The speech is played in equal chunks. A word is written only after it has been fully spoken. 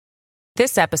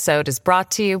This episode is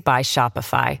brought to you by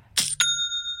Shopify.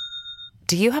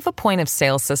 Do you have a point of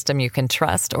sale system you can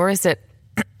trust, or is it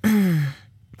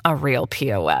a real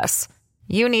POS?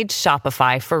 You need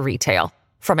Shopify for retail.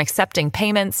 From accepting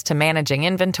payments to managing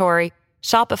inventory,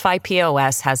 Shopify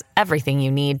POS has everything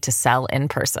you need to sell in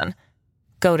person.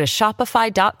 Go to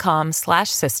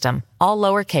shopify.com/system, all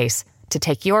lowercase, to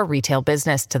take your retail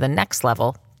business to the next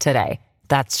level today.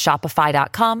 That's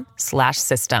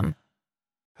shopify.com/system.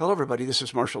 Hello, everybody. This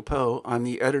is Marshall Poe. I'm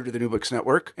the editor of the New Books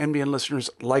Network. NBN listeners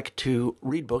like to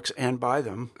read books and buy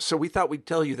them. So we thought we'd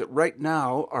tell you that right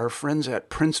now, our friends at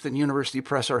Princeton University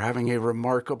Press are having a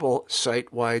remarkable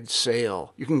site-wide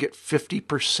sale. You can get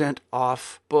 50%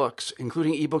 off books,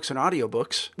 including ebooks and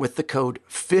audiobooks, with the code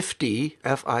 50,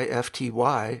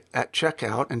 F-I-F-T-Y, at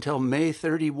checkout until May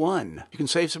 31. You can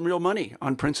save some real money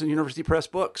on Princeton University Press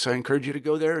books. I encourage you to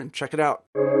go there and check it out.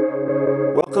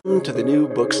 Welcome to the New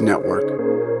Books Network.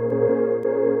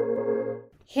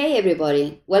 Hey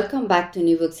everybody, welcome back to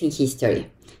New Books in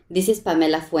History. This is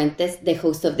Pamela Fuentes, the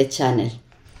host of the channel.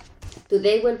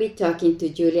 Today we'll be talking to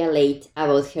Julia Late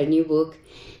about her new book,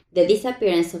 The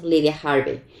Disappearance of Lydia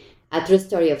Harvey, a true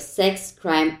story of sex,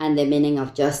 crime, and the meaning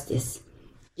of justice.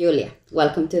 Julia,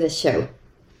 welcome to the show.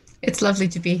 It's lovely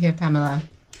to be here, Pamela.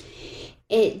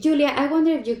 Julia, I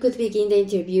wonder if you could begin the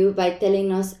interview by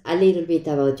telling us a little bit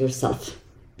about yourself.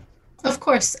 Of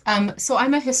course. So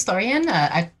I'm a historian.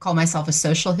 I call myself a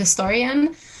social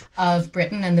historian of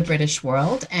Britain and the British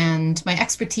world. And my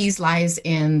expertise lies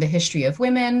in the history of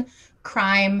women,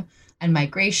 crime, and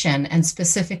migration, and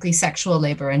specifically sexual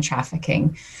labor and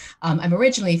trafficking. I'm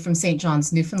originally from St.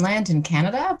 John's, Newfoundland in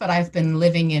Canada, but I've been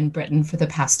living in Britain for the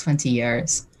past 20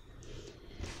 years.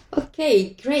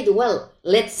 Okay, great. Well,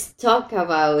 let's talk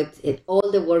about all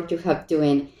the work you have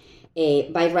doing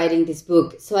by writing this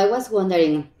book. So I was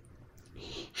wondering,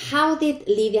 how did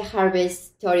Lydia Harvey's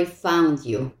story found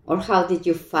you, or how did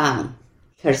you found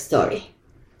her story?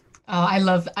 Oh, I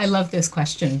love this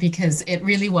question, because it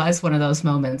really was one of those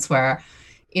moments where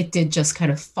it did just kind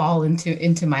of fall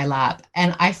into my lap.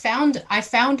 And I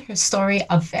found her story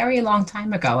a very long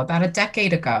time ago, about a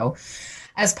decade ago,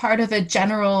 as part of a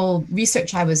general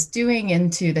research I was doing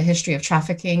into the history of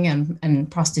trafficking and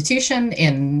prostitution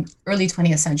in early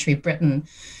 20th century Britain.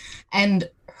 And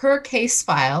her case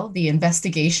file, the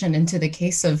investigation into the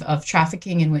case of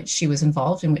trafficking in which she was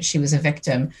involved, in which she was a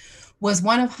victim, was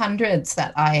one of hundreds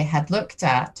that I had looked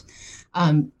at,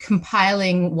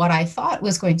 compiling what I thought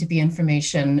was going to be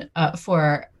information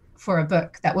for a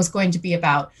book that was going to be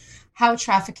about how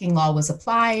trafficking law was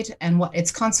applied and what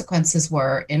its consequences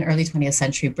were in early 20th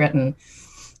century Britain.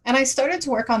 And I started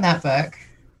to work on that book,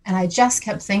 and I just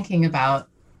kept thinking about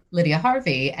Lydia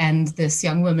Harvey and this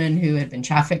young woman who had been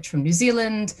trafficked from New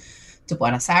Zealand to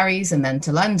Buenos Aires and then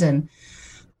to London.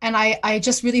 And I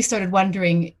just really started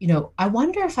wondering, I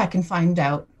wonder if I can find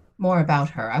out more about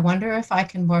her. I wonder if I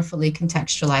can more fully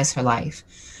contextualize her life.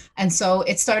 And so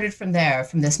it started from there,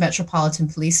 from this Metropolitan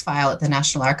Police file at the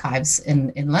National Archives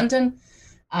in London.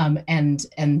 And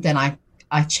then I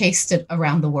chased it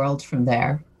around the world from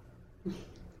there.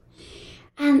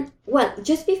 And well,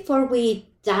 just before we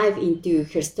dive into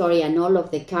her story and all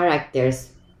of the characters,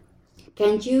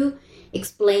 can you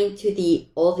explain to the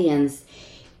audience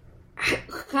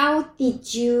how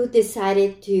did you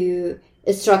decide to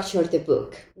structure the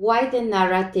book? Why the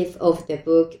narrative of the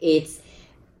book is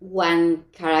one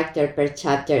character per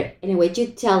chapter? Anyway, you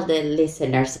tell the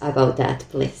listeners about that,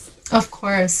 please. Of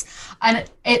course. And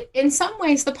in some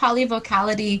ways, the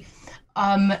polyvocality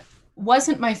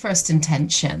wasn't my first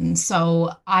intention.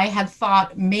 So I had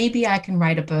thought maybe I can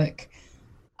write a book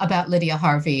about Lydia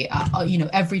Harvey,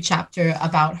 every chapter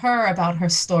about her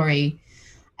story.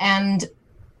 And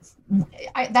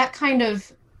that kind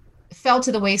of fell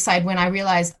to the wayside when I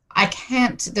realized I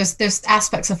can't, there's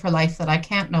aspects of her life that I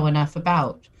can't know enough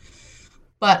about.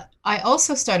 But I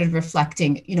also started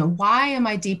reflecting, why am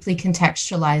I deeply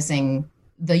contextualizing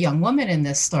the young woman in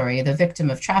this story, the victim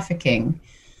of trafficking?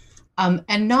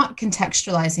 And not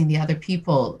contextualizing the other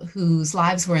people whose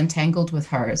lives were entangled with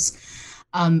hers.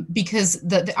 Because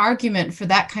the argument for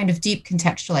that kind of deep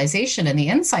contextualization and the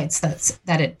insights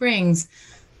that it brings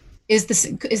is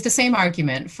the same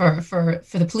argument for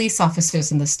the police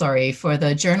officers in the story, for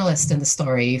the journalist in the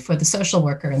story, for the social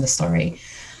worker in the story.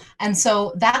 And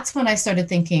so that's when I started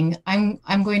thinking,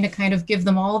 I'm going to kind of give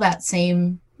them all that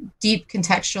same deep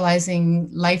contextualizing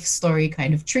life story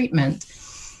kind of treatment.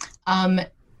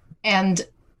 And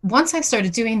once I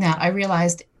started doing that, I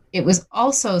realized it was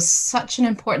also such an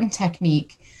important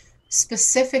technique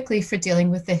specifically for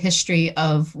dealing with the history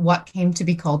of what came to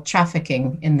be called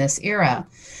trafficking in this era,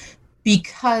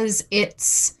 because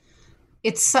it's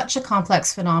it's such a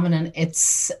complex phenomenon.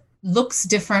 It's looks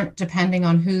different depending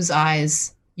on whose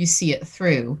eyes you see it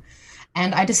through.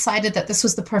 And I decided that this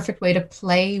was the perfect way to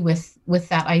play with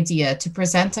that idea, to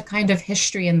present a kind of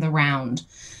history in the round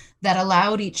that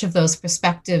allowed each of those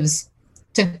perspectives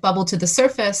to bubble to the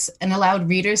surface and allowed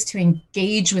readers to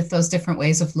engage with those different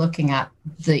ways of looking at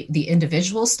the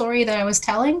individual story that I was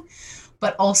telling,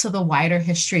 but also the wider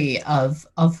history of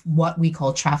what we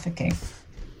call trafficking.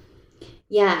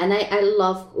 Yeah, and I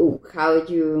love how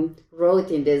you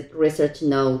wrote in the research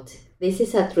note, this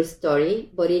is a true story,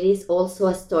 but it is also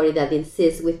a story that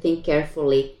insists we think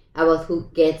carefully about who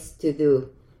gets to do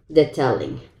the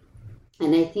telling.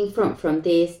 And I think from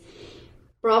this,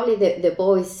 probably the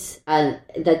voice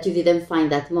that you didn't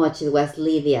find that much, it was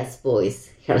Lydia's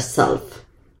voice herself,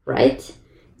 right?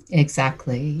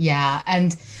 Exactly, yeah.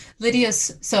 And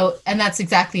Lydia's, and that's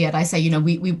exactly it. I say,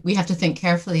 we have to think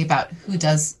carefully about who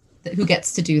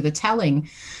gets to do the telling.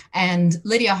 And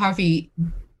Lydia Harvey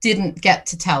didn't get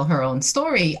to tell her own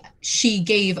story. She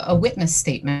gave a witness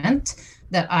statement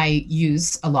that I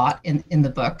use a lot in the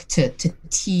book to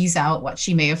tease out what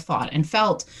she may have thought and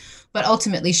felt. But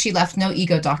ultimately, she left no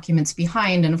ego documents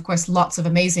behind. And of course, lots of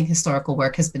amazing historical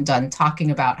work has been done talking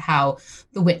about how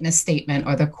the witness statement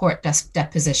or the court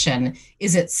deposition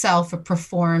is itself a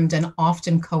performed and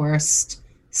often coerced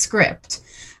script.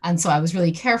 And so I was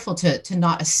really careful to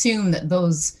not assume that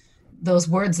those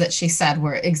words that she said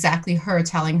were exactly her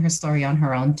telling her story on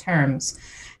her own terms.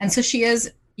 And so she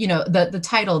is, the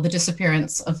title, The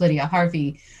Disappearance of Lydia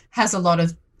Harvey, has a lot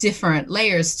of different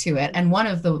layers to it. And one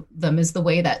of them is the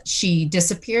way that she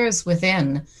disappears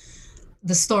within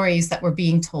the stories that were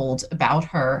being told about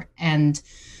her. And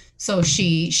so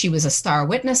she was a star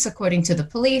witness, according to the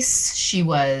police. She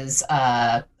was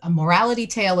a morality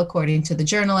tale, according to the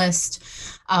journalist.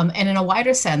 And in a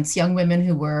wider sense, young women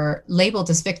who were labeled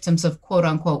as victims of quote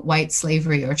unquote white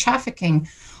slavery or trafficking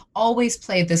always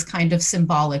played this kind of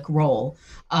symbolic role,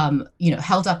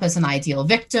 held up as an ideal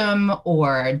victim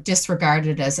or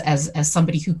disregarded as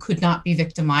somebody who could not be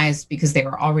victimized because they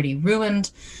were already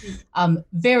ruined.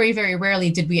 Very, very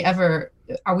rarely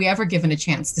are we ever given a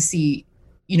chance to see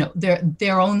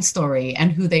their own story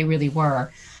and who they really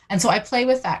were. And so I play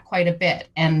with that quite a bit.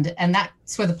 And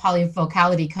that's where the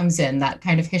polyvocality comes in, that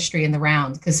kind of history in the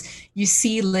round, because you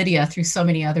see Lydia through so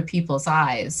many other people's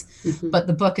eyes. Mm-hmm. But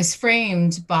the book is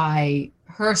framed by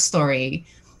her story.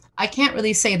 I can't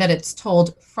really say that it's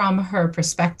told from her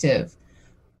perspective,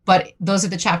 but those are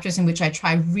the chapters in which I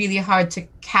try really hard to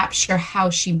capture how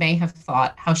she may have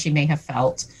thought, how she may have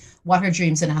felt, what her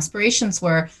dreams and aspirations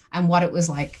were, and what it was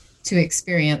like to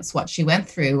experience what she went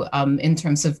through in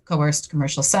terms of coerced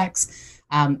commercial sex,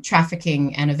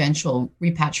 trafficking, and eventual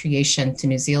repatriation to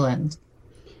New Zealand.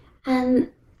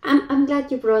 And I'm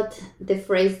glad you brought the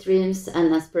phrase dreams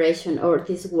and aspiration, or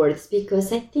these words,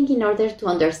 because I think in order to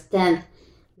understand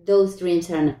those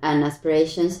dreams and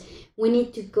aspirations, we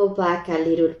need to go back a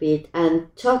little bit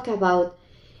and talk about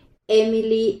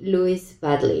Emily Louise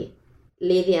Baddeley,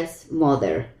 Lydia's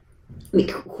mother,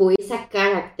 who is a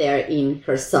character in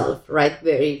herself, right?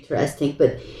 Very interesting.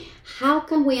 But how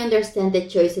can we understand the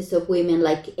choices of women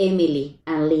like Emily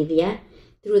and Lydia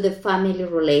through the family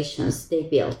relations they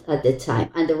built at the time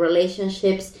and the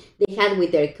relationships they had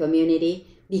with their community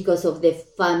because of the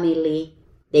family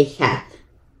they had?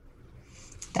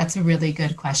 That's a really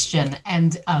good question.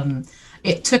 And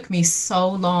it took me so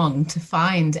long to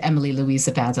find Emily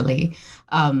Louisa Baddeley,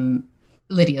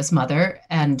 Lydia's mother.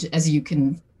 And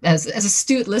as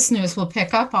astute listeners will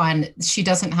pick up on, she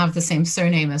doesn't have the same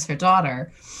surname as her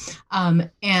daughter.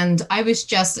 And I was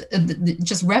just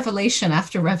revelation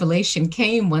after revelation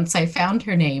came once I found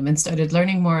her name and started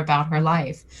learning more about her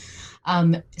life.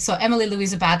 So Emily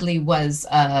Louisa Baddeley was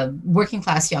a working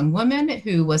class young woman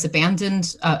who was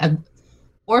abandoned,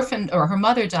 orphaned, or her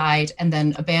mother died and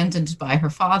then abandoned by her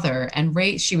father. And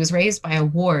she was raised by a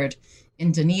ward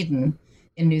in Dunedin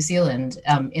in New Zealand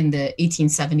in the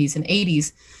 1870s and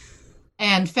 80s,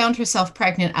 and found herself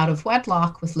pregnant out of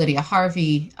wedlock with Lydia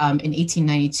Harvey in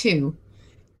 1892.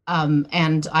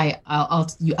 And I'll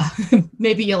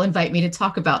maybe you'll invite me to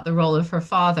talk about the role of her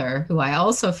father, who I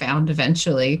also found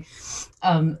eventually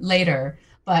later.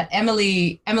 But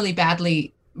Emily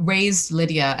Baddeley raised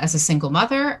Lydia as a single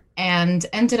mother and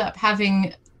ended up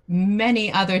having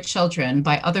many other children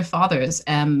by other fathers,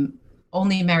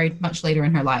 only married much later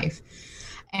in her life.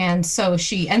 And so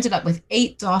she ended up with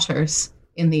 8 daughters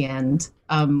in the end,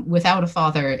 without a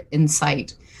father in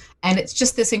sight. And it's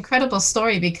just this incredible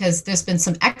story because there's been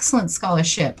some excellent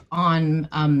scholarship on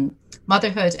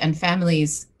motherhood and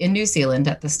families in New Zealand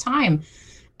at this time.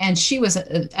 And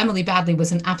Emily Badley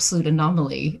was an absolute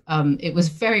anomaly. It was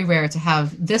very rare to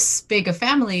have this big a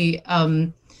family,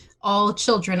 all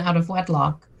children out of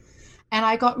wedlock. And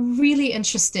I got really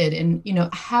interested in,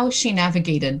 how she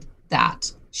navigated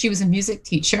that. She was a music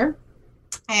teacher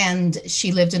and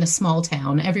she lived in a small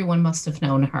town. Everyone must have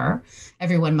known her.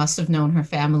 Everyone must have known her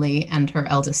family and her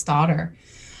eldest daughter.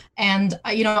 And,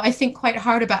 I think quite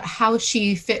hard about how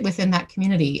she fit within that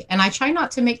community. And I try not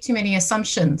to make too many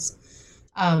assumptions,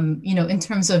 in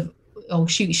terms of,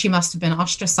 she must have been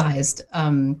ostracized,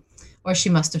 or she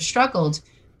must have struggled,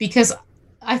 because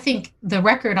I think the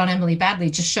record on Emily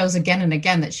Badley just shows again and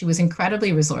again that she was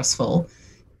incredibly resourceful,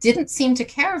 didn't seem to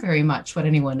care very much what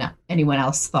anyone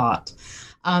else thought,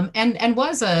 and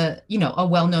was a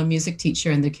well-known music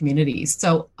teacher in the community.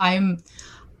 So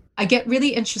I get really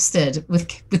interested with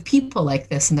people like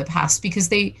this in the past, because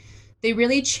they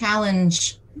really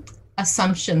challenge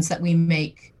assumptions that we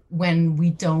make when we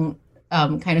don't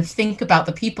kind of think about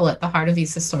the people at the heart of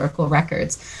these historical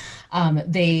records.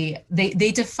 They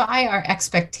defy our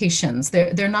expectations.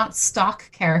 They're not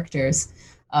stock characters,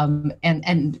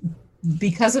 and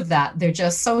because of that, they're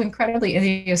just so incredibly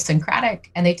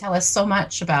idiosyncratic, and they tell us so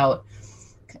much about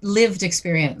lived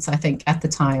experience, I think, at the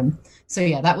time. So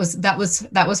yeah, that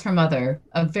was her mother,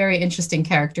 a very interesting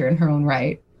character in her own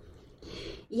right.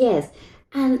 Yes,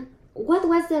 and what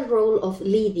was the role of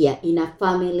Lydia in a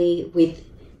family with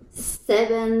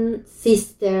 7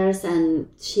 sisters and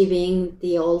she being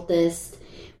the oldest?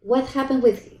 What happened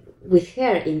with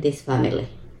her in this family?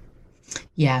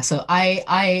 Yeah, so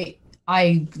I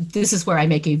this is where I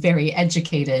make a very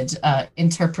educated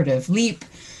interpretive leap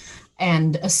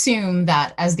and assume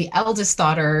that as the eldest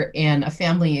daughter in a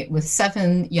family with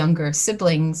 7 younger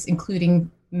siblings,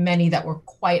 including many that were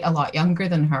quite a lot younger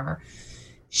than her,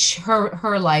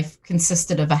 her life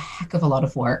consisted of a heck of a lot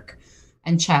of work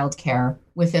and childcare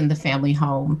within the family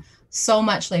home. So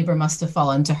much labor must have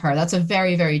fallen to her. That's a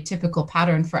very, very typical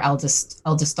pattern for eldest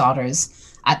daughters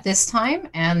at this time.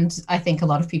 And I think a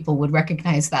lot of people would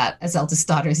recognize that as eldest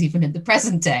daughters, even in the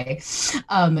present day.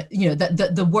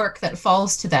 The work that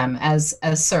falls to them as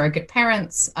surrogate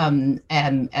parents, and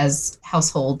as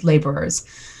household laborers.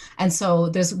 And so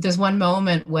there's one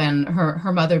moment when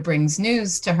her mother brings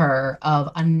news to her of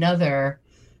another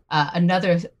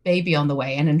baby on the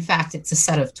way. And in fact, it's a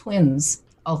set of twins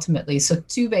ultimately. So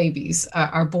 2 babies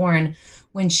are born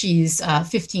when she's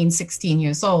 15, 16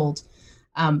 years old.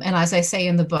 And as I say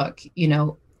in the book,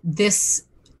 this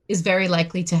is very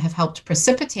likely to have helped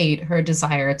precipitate her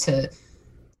desire to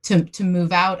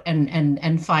move out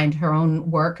and find her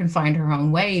own work and find her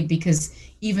own way, because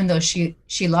even though she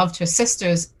loved her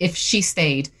sisters, if she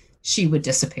stayed, she would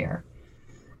disappear.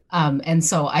 And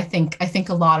so I think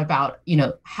a lot about,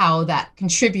 how that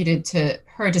contributed to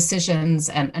her decisions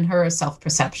and her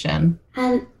self-perception.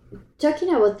 And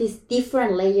talking about these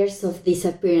different layers of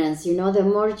disappearance, the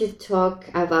more you talk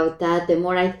about that, the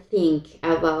more I think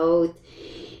about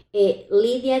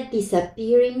Lydia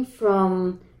disappearing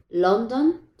from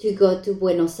London to go to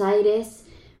Buenos Aires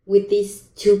with these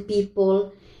 2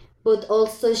 people, but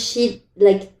also she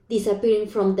disappearing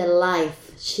from the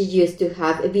life she used to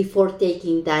have before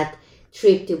taking that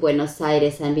trip to Buenos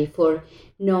Aires and before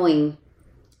knowing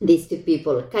these 2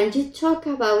 people. Can you talk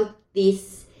about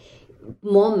this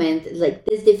moment,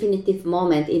 this definitive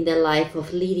moment in the life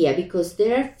of Lydia? Because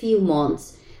there are a few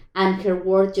months and her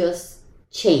world just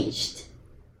changed.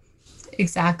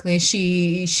 Exactly.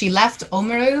 She left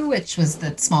Oamaru, which was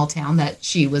the small town that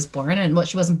she was born in. Well,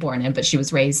 she wasn't born in, but she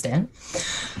was raised in.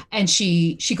 And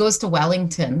she goes to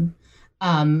Wellington,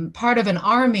 part of an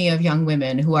army of young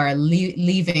women who are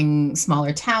leaving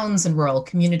smaller towns and rural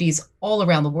communities all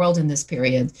around the world in this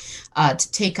period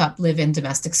to take up live-in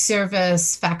domestic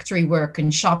service, factory work,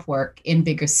 and shop work in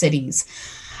bigger cities.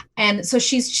 And so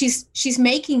she's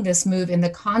making this move in the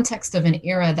context of an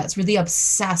era that's really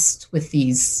obsessed with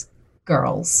these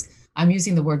girls. I'm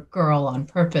using the word girl on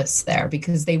purpose there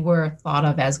because they were thought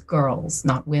of as girls,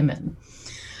 not women.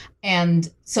 And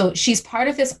so she's part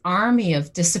of this army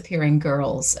of disappearing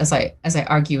girls, as I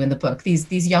argue in the book,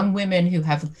 these young women who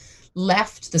have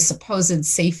left the supposed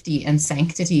safety and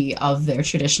sanctity of their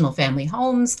traditional family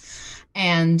homes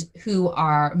and who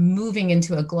are moving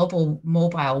into a global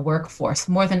mobile workforce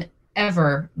more than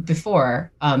ever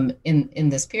before in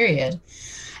this period.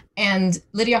 And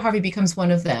Lydia Harvey becomes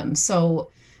one of them. So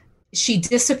she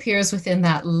disappears within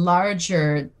that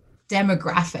larger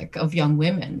demographic of young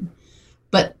women.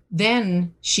 But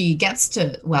then she gets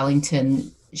to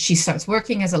Wellington. She starts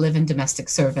working as a live-in domestic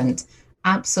servant,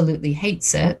 absolutely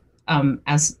hates it,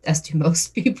 as do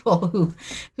most people who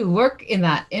work in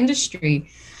that industry.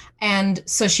 And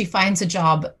so she finds a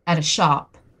job at a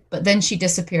shop, but then she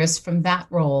disappears from that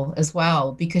role as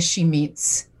well because she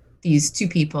meets these two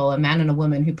people, a man and a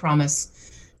woman, who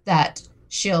promise that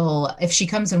if she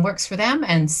comes and works for them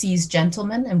and sees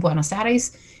gentlemen in Buenos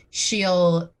Aires,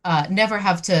 she'll never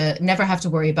have to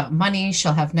worry about money.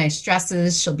 She'll have nice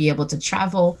dresses. She'll be able to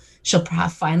travel. She'll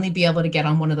finally be able to get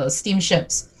on one of those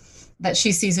steamships that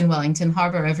she sees in Wellington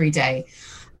Harbor every day.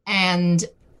 And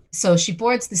so she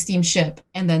boards the steamship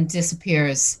and then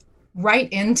disappears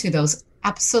right into those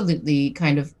absolutely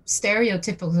kind of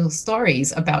stereotypical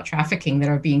stories about trafficking that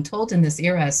are being told in this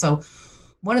era. So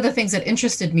one of the things that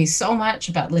interested me so much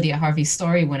about Lydia Harvey's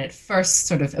story when it first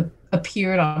sort of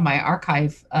appeared on my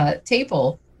archive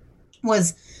table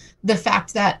was the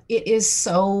fact that it is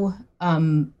so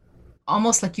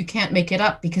almost like you can't make it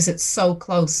up, because it's so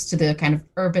close to the kind of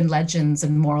urban legends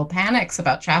and moral panics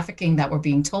about trafficking that were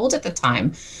being told at the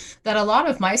time, that a lot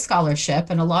of my scholarship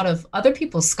and a lot of other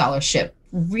people's scholarship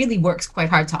really works quite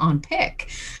hard to unpick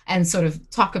and sort of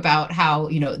talk about how,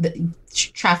 the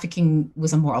trafficking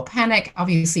was a moral panic.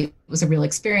 Obviously, it was a real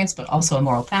experience, but also a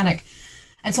moral panic.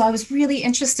 And so I was really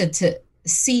interested to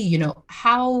see,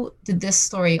 how did this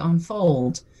story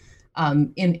unfold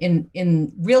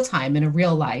in real time, in a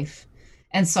real life.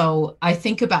 And so I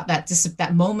think about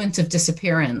that moment of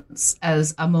disappearance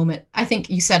as a moment, I think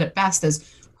you said it best, as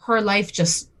her life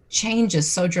just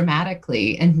changes so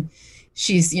dramatically. And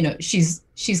she's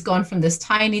gone from this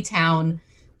tiny town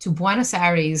to Buenos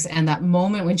Aires, and that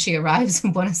moment when she arrives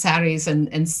in Buenos Aires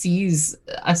and sees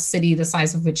a city the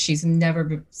size of which she's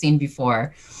never seen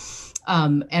before.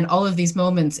 And all of these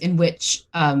moments in which,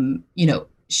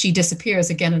 she disappears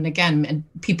again and again, and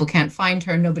people can't find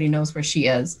her. Nobody knows where she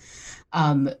is.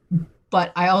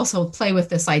 But I also play with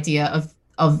this idea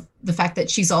of the fact that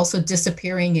she's also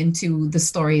disappearing into the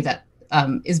story that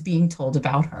is being told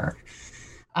about her.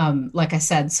 Like I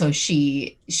said, so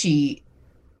she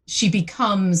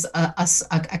becomes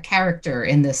a character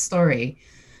in this story.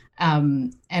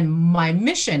 And my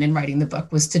mission in writing the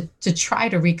book was to try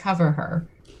to recover her.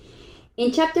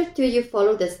 In chapter 2, you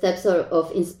follow the steps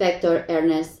of Inspector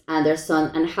Ernest Anderson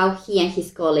and how he and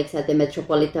his colleagues at the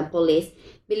Metropolitan Police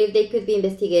believed they could be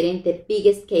investigating the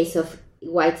biggest case of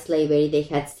white slavery they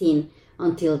had seen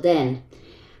until then.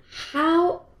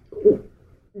 How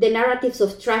the narratives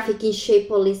of trafficking shaped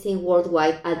policing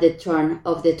worldwide at the turn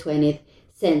of the 20th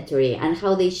century, and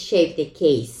how they shaped the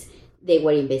case they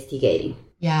were investigating.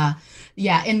 Yeah.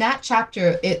 In that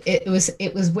chapter, it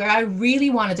was where I really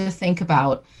wanted to think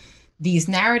about these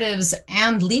narratives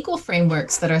and legal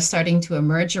frameworks that are starting to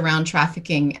emerge around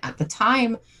trafficking at the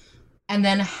time, and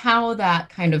then how that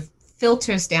kind of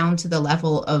filters down to the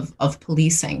level of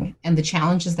policing and the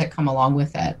challenges that come along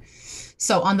with it.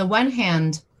 So on the one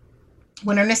hand,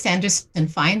 when Ernest Anderson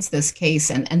finds this case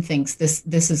and thinks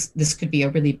this could be a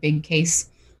really big case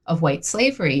of white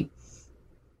slavery,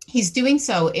 he's doing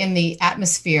so in the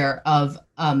atmosphere of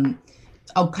a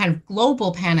kind of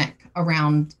global panic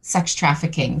around sex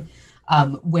trafficking,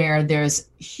 where there's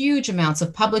huge amounts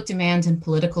of public demand and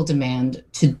political demand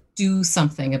to do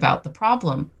something about the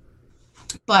problem.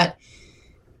 But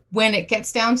when it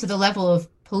gets down to the level of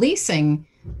policing,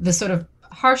 the sort of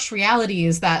harsh reality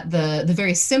is that the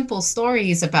very simple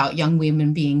stories about young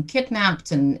women being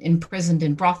kidnapped and imprisoned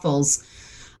in brothels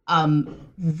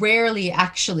rarely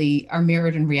actually are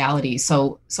mirrored in reality.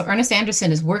 So Ernest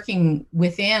Anderson is working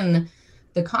within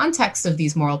the context of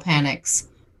these moral panics,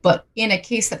 but in a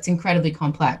case that's incredibly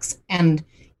complex. And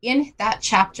in that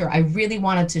chapter, I really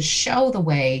wanted to show the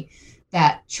way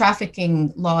that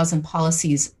trafficking laws and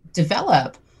policies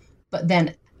develop, but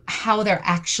then how they're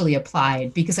actually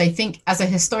applied. Because I think as a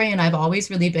historian, I've always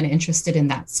really been interested in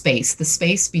that space, the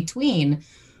space between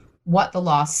what the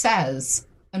law says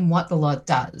and what the law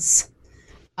does.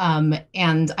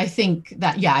 And I think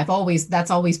that,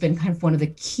 that's always been kind of one of the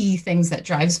key things that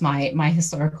drives my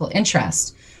historical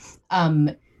interest.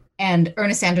 And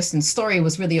Ernest Anderson's story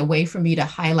was really a way for me to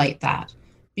highlight that,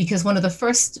 because one of the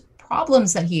first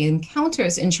problems that he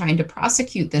encounters in trying to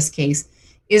prosecute this case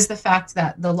is the fact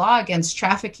that the law against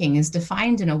trafficking is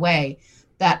defined in a way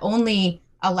that only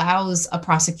allows a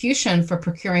prosecution for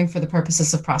procuring for the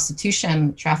purposes of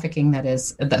prostitution, trafficking,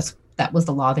 that was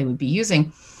the law they would be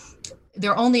using.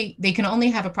 They can only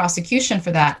have a prosecution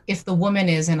for that if the woman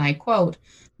is, and I quote,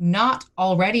 not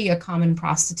already a common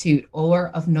prostitute or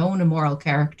of known immoral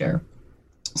character.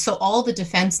 So all the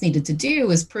defense needed to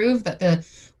do is prove that the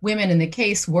women in the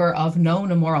case were of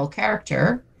known immoral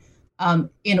character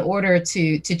in order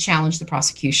to challenge the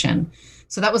prosecution.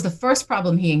 So that was the first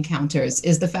problem he encounters,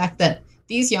 is the fact that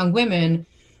these young women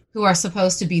who are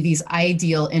supposed to be these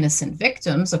ideal innocent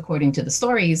victims, according to the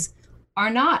stories, are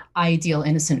not ideal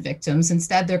innocent victims.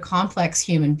 Instead, they're complex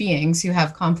human beings who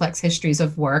have complex histories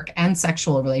of work and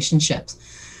sexual relationships.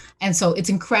 And so it's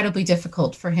incredibly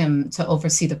difficult for him to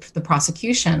oversee the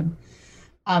prosecution.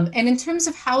 And in terms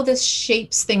of how this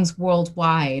shapes things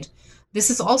worldwide, this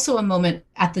is also a moment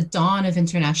at the dawn of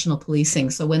international policing.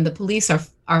 So when the police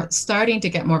are starting to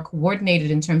get more coordinated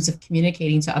in terms of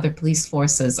communicating to other police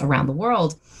forces around the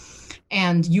world.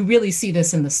 And you really see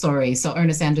this in the story. So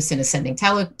Ernest Anderson is sending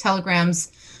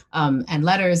telegrams and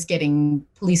letters, getting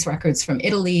police records from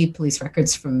Italy, police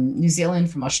records from New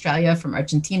Zealand, from Australia, from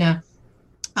Argentina.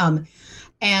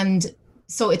 And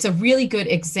so it's a really good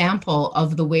example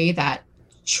of the way that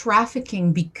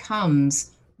trafficking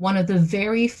becomes one of the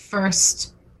very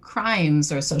first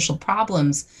crimes or social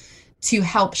problems to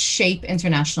help shape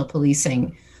international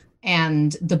policing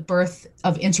and the birth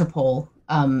of Interpol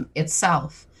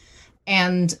itself.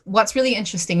 And what's really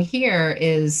interesting here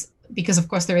is because, of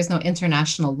course, there is no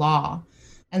international law.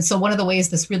 And so one of the ways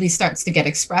this really starts to get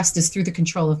expressed is through the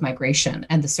control of migration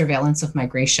and the surveillance of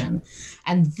migration.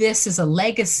 And this is a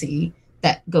legacy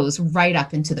that goes right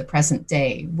up into the present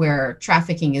day, where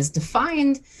trafficking is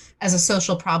defined as a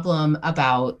social problem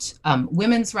about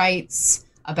women's rights,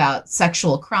 about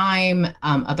sexual crime,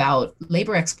 about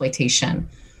labor exploitation,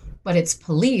 but it's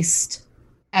policed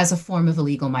as a form of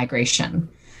illegal migration.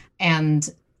 And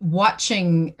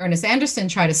watching Ernest Anderson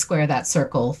try to square that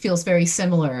circle feels very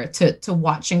similar to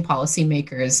watching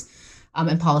policymakers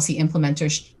and policy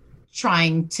implementers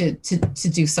trying to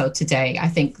do so today. I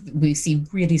think we see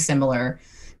really similar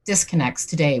disconnects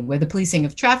today, where the policing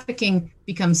of trafficking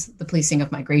becomes the policing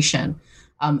of migration,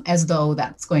 as though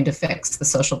that's going to fix the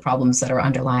social problems that are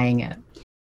underlying it.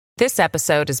 This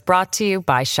episode is brought to you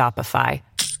by Shopify.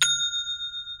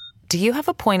 Do you have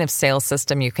a point of sale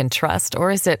system you can trust,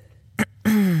 or is it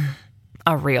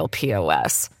a real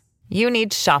POS? You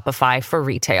need Shopify for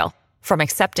retail. From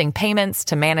accepting payments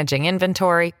to managing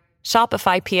inventory,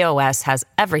 Shopify POS has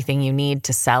everything you need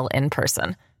to sell in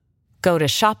person. Go to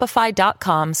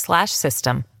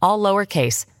shopify.com/system, all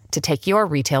lowercase, to take your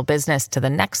retail business to the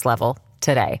next level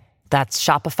today. That's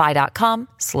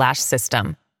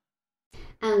shopify.com/system.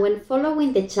 And when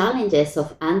following the challenges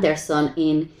of Anderson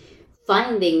in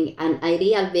finding an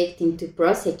ideal victim to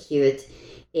prosecute,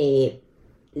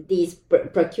 these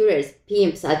procurers,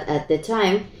 pimps at the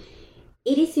time,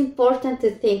 it is important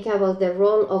to think about the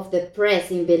role of the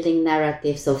press in building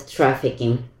narratives of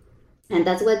trafficking. And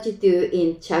that's what you do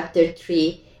in chapter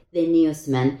 3, The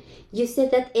Newsman. You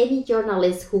said that any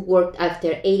journalist who worked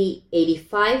after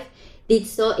 1885 did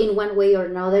so in one way or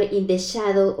another in the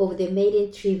shadow of the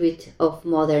maiden tribute of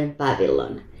modern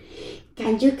Babylon.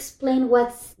 Can you explain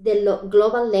what's the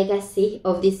global legacy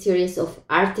of this series of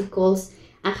articles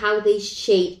and how they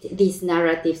shaped these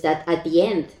narratives that at the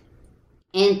end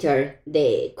enter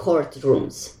the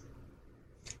courtrooms?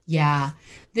 Yeah,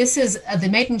 this is the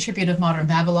Maiden Tribute of Modern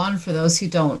Babylon. For those who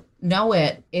don't know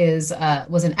it,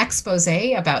 was an expose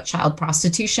about child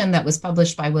prostitution that was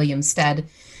published by William Stead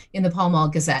in the Pall Mall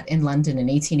Gazette in London in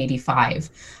 1885.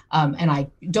 And I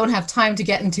don't have time to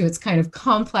get into its kind of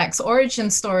complex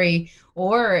origin story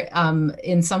or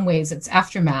in some ways its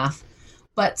aftermath.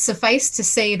 But suffice to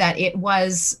say that it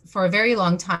was, for a very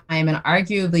long time, and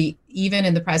arguably even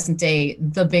in the present day,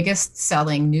 the biggest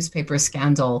selling newspaper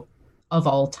scandal of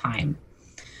all time.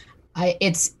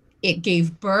 It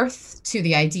gave birth to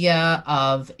the idea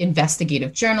of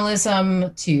investigative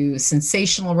journalism, to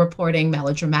sensational reporting,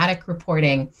 melodramatic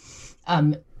reporting.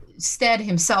 Stead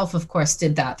himself, of course,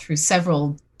 did that through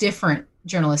several different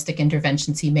journalistic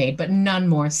interventions he made, but none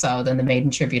more so than the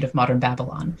Maiden Tribute of Modern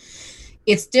Babylon.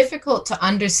 It's difficult to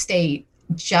understate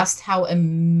just how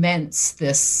immense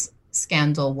this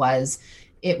scandal was.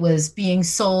 It was being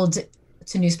sold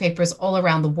to newspapers all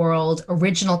around the world.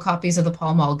 Original copies of the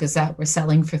Pall Mall Gazette were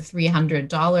selling for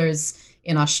 $300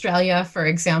 in Australia, for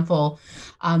example.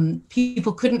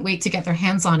 People couldn't wait to get their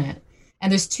hands on it.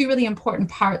 And there's two really important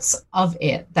parts of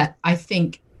it that I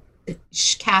think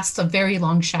casts a very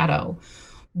long shadow.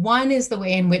 One is the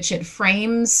way in which it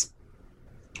frames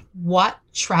what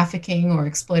trafficking or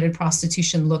exploited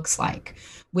prostitution looks like,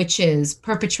 which is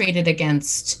perpetrated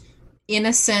against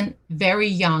innocent, very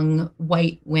young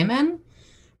white women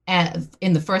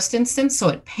in the first instance. So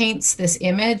it paints this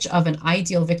image of an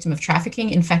ideal victim of trafficking.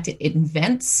 In fact, it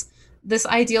invents this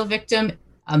ideal victim.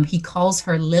 He calls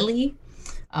her Lily,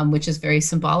 which is very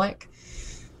symbolic.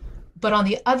 But on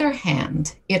the other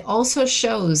hand, it also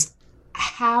shows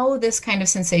how this kind of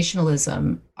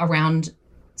sensationalism around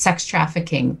sex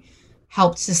trafficking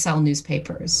helped to sell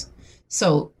newspapers.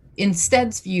 So in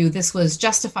Stead's view, this was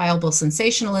justifiable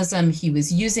sensationalism. He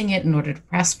was using it in order to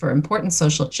press for important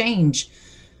social change.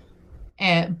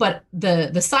 But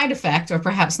the side effect, or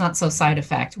perhaps not so side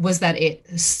effect, was that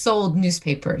it sold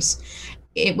newspapers.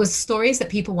 It was stories that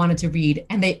people wanted to read,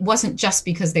 and it wasn't just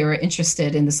because they were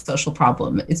interested in the social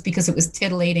problem. It's because it was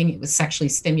titillating, it was sexually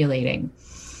stimulating.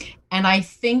 And I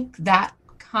think that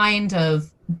kind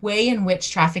of way in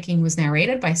which trafficking was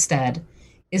narrated by Stead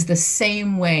is the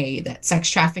same way that sex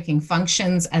trafficking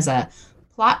functions as a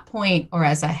plot point or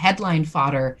as a headline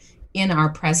fodder in our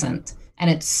present. And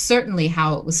it's certainly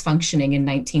how it was functioning in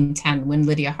 1910 when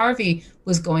Lydia Harvey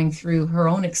was going through her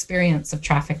own experience of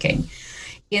trafficking,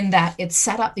 in that it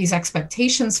set up these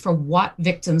expectations for what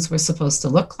victims were supposed to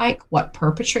look like, what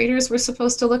perpetrators were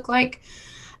supposed to look like.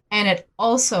 And it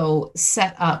also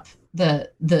set up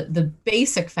the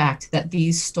basic fact that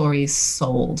these stories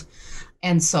sold.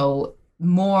 And so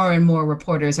more and more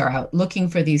reporters are out looking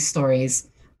for these stories,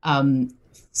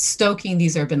 stoking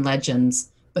these urban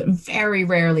legends, but very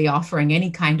rarely offering any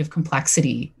kind of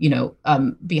complexity,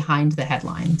 behind the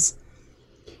headlines.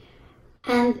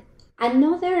 And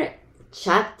another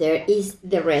chapter is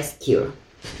the rescue.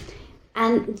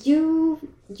 And you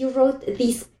wrote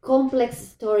these complex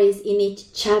stories in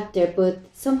each chapter, but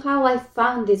somehow I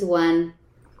found this one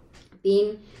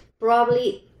being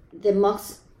probably the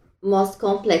most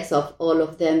complex of all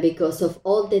of them, because of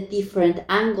all the different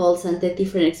angles and the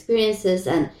different experiences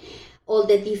and all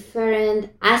the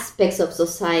different aspects of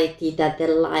society that the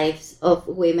lives of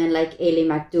women like Ellie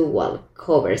McDougall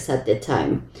covers at the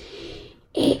time.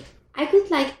 I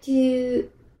would like to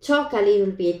talk a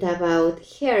little bit about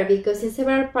her, because in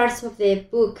several parts of the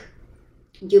book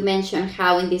you mention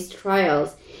how in these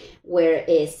trials where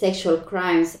sexual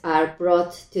crimes are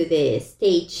brought to the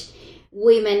stage,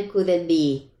 women couldn't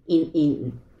be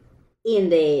in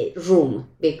the room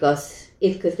because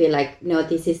it could be like, no,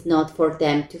 this is not for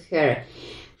them to hear.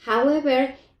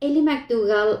 However, Ellie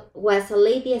McDougall was a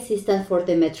lady assistant for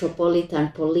the Metropolitan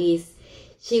Police.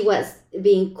 She was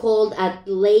being called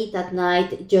late at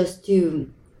night but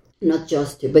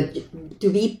to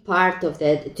be part of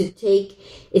that, to take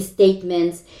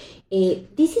statements.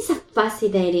 This is a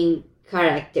fascinating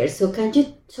character. So can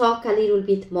you talk a little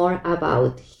bit more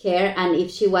about her, and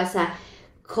if she was a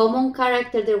common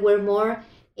character, there were more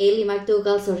Ellie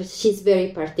McDougalls, or she's very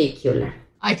particular?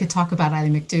 I could talk about Ellie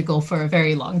McDougall for a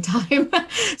very long time.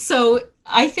 So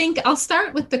I think I'll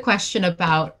start with the question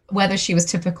about whether she was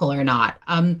typical or not.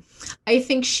 I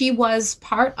think she was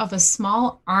part of a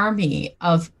small army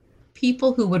of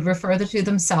people who would refer to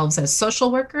themselves as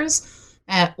social workers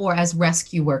or as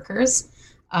rescue workers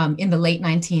in the late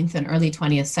 19th and early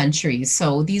 20th centuries.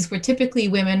 So these were typically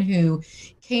women who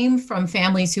came from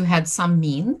families who had some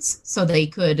means, so they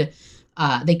could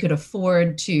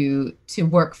afford to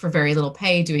work for very little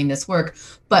pay doing this work,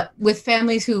 but with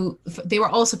families they were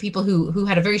also people who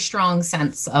had a very strong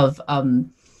sense of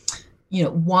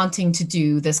wanting to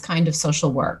do this kind of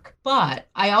social work. But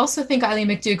I also think Ellie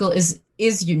McDougall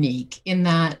is unique in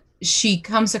that she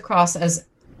comes across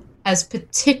as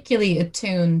particularly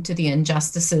attuned to the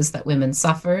injustices that women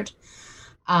suffered,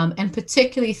 and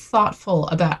particularly thoughtful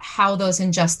about how those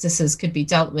injustices could be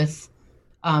dealt with,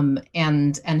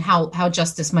 and how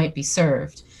justice might be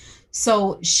served.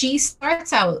 So she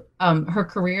starts out her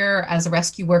career as a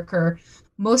rescue worker,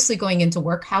 mostly going into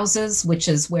workhouses, which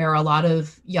is where a lot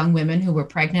of young women who were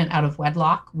pregnant out of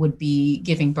wedlock would be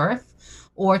giving birth,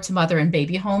 or to mother and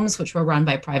baby homes, which were run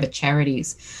by private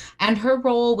charities. And her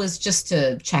role was just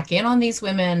to check in on these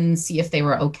women, see if they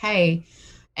were okay.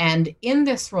 And in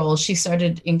this role, she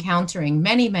started encountering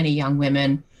many, many young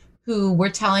women who were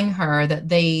telling her that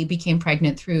they became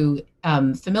pregnant through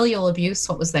familial abuse,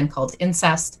 what was then called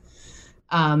incest,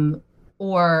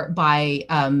 or by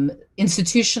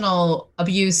institutional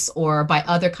abuse, or by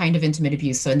other kind of intimate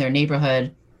abuse, so in their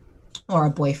neighborhood, or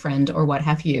a boyfriend, or what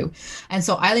have you. And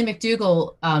so Ellie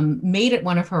McDougall made it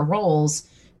one of her roles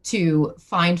to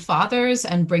find fathers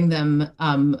and bring them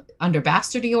under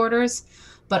bastardy orders,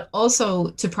 but also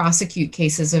to prosecute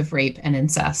cases of rape and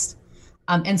incest.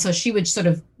 And so she would sort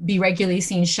of be regularly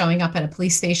seen showing up at a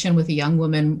police station with a young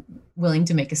woman willing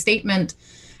to make a statement.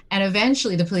 And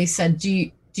eventually the police said,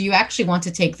 do you actually want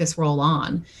to take this role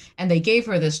on? And they gave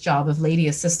her this job of lady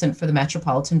assistant for the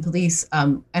Metropolitan Police.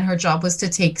 And her job was to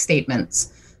take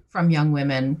statements from young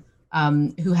women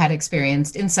who had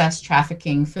experienced incest,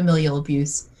 trafficking, familial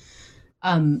abuse.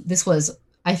 This was,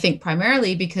 I think,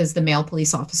 primarily because the male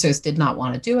police officers did not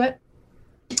want to do it.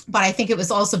 But I think it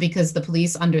was also because the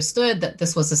police understood that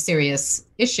this was a serious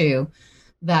issue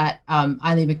that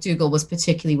Ellie McDougall was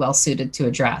particularly well suited to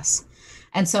address.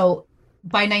 And so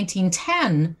by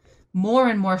 1910, more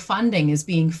and more funding is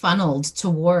being funneled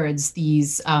towards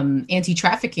these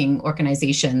anti-trafficking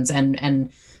organizations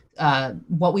and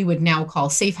what we would now call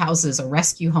safe houses or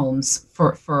rescue homes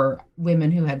for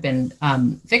women who had been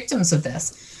victims of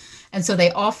this. And so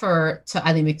they offer to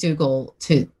Eileen McDougall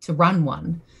to run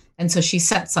one. And so she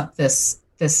sets up this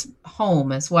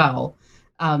home as well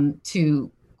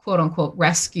to quote unquote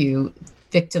rescue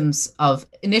victims of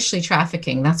initially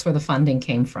trafficking. That's where the funding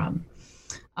came from.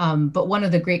 But one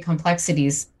of the great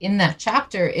complexities in that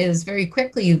chapter is very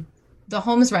quickly the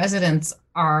home's residents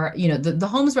are, the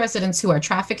home's residents who are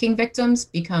trafficking victims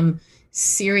become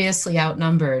seriously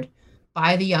outnumbered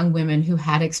by the young women who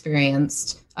had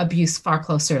experienced abuse far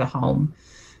closer to home.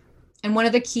 And one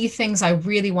of the key things I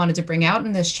really wanted to bring out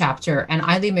in this chapter, and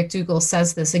Eileen McDougall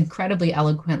says this incredibly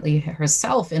eloquently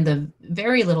herself in the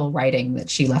very little writing that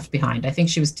she left behind. I think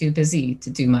she was too busy to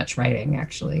do much writing,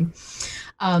 actually.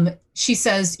 She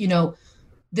says,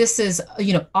 this is,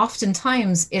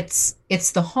 oftentimes it's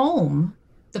the home,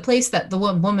 the place that the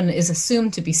woman is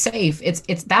assumed to be safe.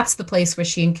 That's the place where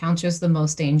she encounters the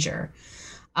most danger.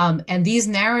 And these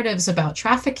narratives about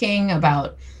trafficking,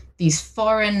 about these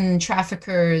foreign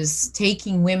traffickers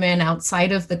taking women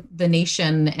outside of the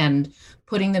nation and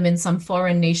putting them in some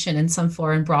foreign nation, in some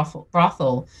foreign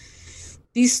brothel.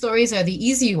 These stories are the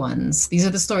easy ones. These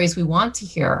are the stories we want to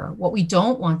hear. What we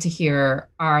don't want to hear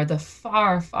are the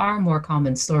far, far more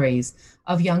common stories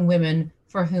of young women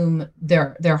for whom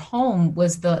their home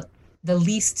was the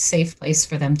least safe place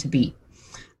for them to be.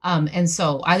 And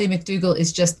so Eileen McDougall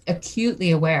is just acutely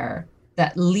aware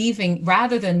that leaving,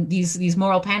 rather than these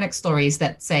moral panic stories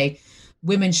that say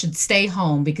women should stay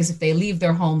home because if they leave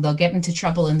their home, they'll get into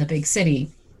trouble in the big city.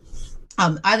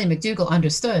 Eileen McDougall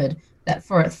understood that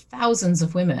for thousands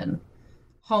of women,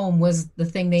 home was the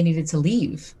thing they needed to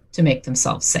leave to make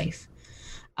themselves safe.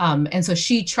 And so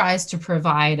she tries to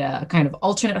provide a kind of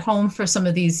alternate home for some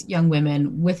of these young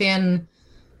women within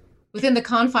the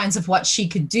confines of what she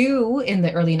could do in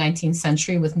the early 19th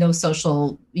century with no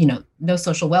social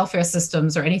welfare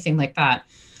systems or anything like that.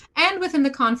 And within the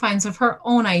confines of her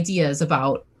own ideas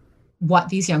about what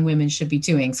these young women should be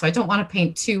doing. So I don't want to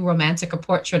paint too romantic a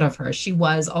portrait of her. She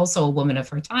was also a woman of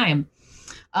her time.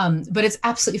 But it's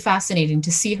absolutely fascinating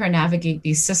to see her navigate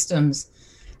these systems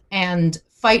and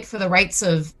fight for the rights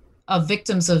of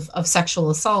victims of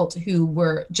sexual assault who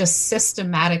were just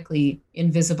systematically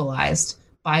invisibilized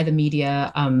by the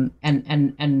media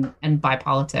and by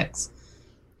politics.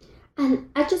 And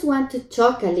I just want to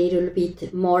talk a little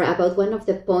bit more about one of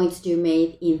the points you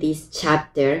made in this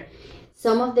chapter.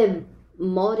 Some of the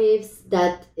motives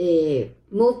that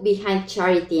moved behind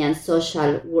charity and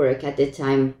social work at the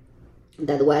time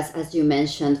that was, as you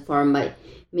mentioned, formed by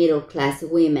middle-class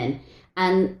women.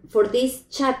 And for this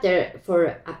chapter,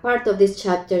 for a part of this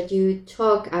chapter, you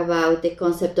talk about the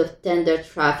concept of tender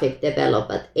traffic developed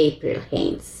by April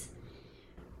Haines.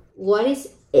 What is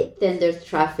tender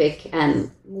traffic and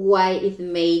why it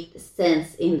made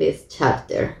sense in this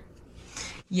chapter?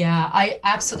 Yeah, I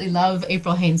absolutely love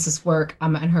April Haines's work,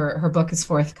 and her book is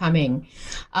forthcoming.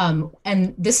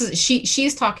 And this is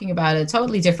she's talking about a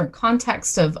totally different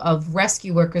context of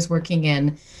rescue workers working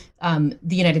in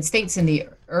the United States in the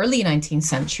early 19th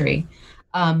century,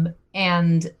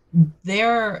 and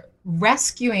they're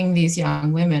rescuing these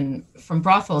young women from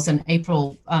brothels. And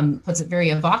April puts it very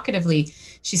evocatively.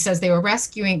 She says they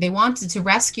wanted to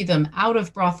rescue them out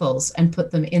of brothels and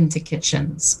put them into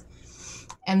kitchens.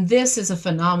 And this is a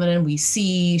phenomenon we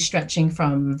see stretching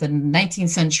from the 19th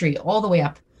century all the way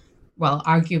up, well,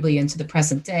 arguably into the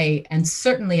present day, and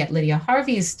certainly at Lydia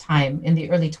Harvey's time in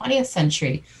the early 20th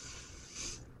century,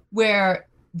 where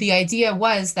the idea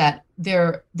was that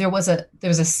there was a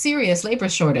serious labor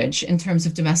shortage in terms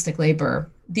of domestic labor.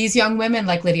 These young women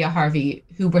like Lydia Harvey,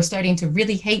 who were starting to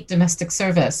really hate domestic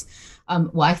service,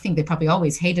 well, I think they probably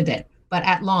always hated it, but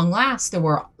at long last, there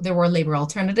were labor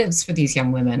alternatives for these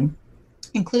young women,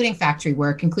 including factory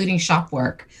work, including shop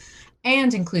work,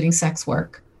 and including sex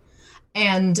work.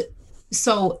 And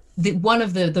so one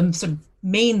of the sort of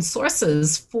main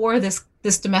sources for this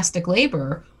domestic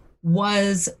labor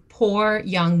was poor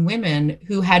young women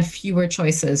who had fewer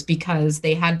choices because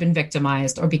they had been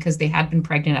victimized or because they had been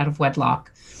pregnant out of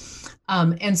wedlock.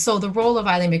 And so the role of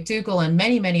Eileen McDougall and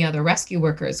many, many other rescue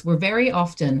workers were very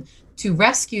often to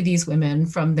rescue these women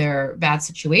from their bad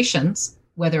situations,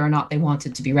 whether or not they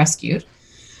wanted to be rescued,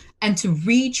 and to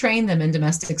retrain them in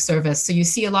domestic service. So you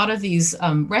see a lot of these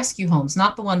rescue homes,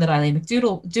 not the one that Eileen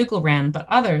McDougall ran, but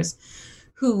others,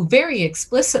 who very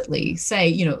explicitly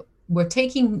say, we're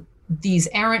taking these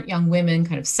errant young women,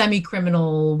 kind of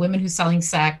semi-criminal women who's selling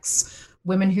sex,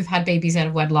 women who've had babies out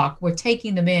of wedlock, we're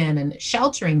taking them in and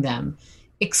sheltering them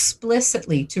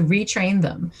explicitly to retrain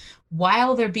them.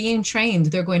 While they're being trained,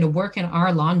 they're going to work in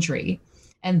our laundry,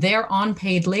 and their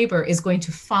unpaid labor is going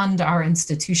to fund our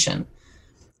institution.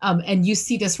 And you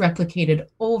see this replicated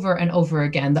over and over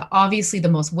again. Obviously, the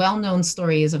most well-known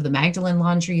story is of the Magdalen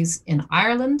laundries in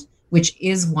Ireland, which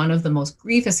is one of the most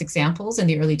grievous examples in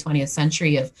the early 20th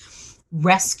century of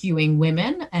rescuing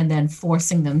women and then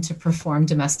forcing them to perform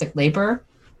domestic labor.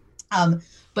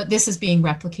 But this is being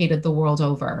replicated the world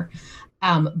over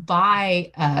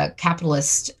by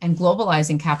capitalist and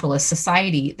globalizing capitalist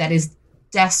society that is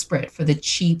desperate for the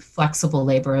cheap, flexible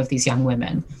labor of these young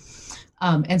women.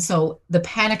 And so the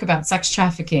panic about sex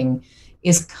trafficking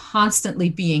is constantly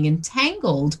being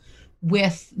entangled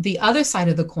with the other side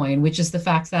of the coin, which is the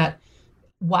fact that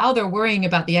while they're worrying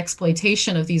about the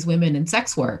exploitation of these women in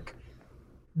sex work,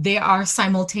 they are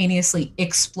simultaneously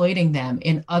exploiting them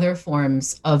in other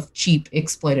forms of cheap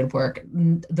exploited work,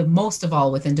 the most of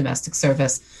all within domestic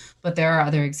service. But there are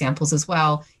other examples as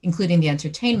well, including the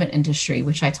entertainment industry,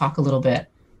 which I talk a little bit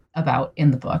about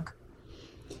in the book.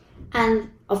 And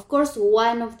of course,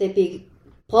 one of the big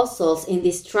puzzles in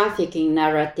this trafficking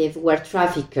narrative were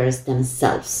traffickers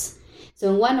themselves. So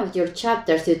in one of your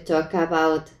chapters, you talk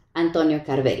about Antonio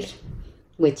Carvelli,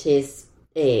 which is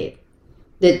the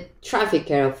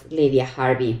trafficker of Lydia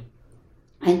Harvey.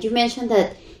 And you mentioned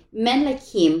that men like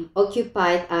him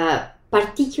occupied a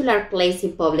particular place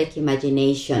in public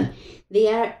imagination.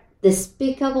 They are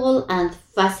despicable and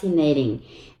fascinating.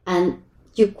 And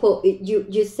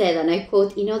you said, and I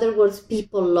quote, in other words,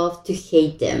 people love to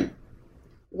hate them.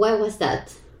 Why was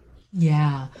that?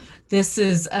 Yeah, this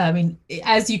is,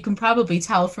 as you can probably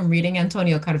tell from reading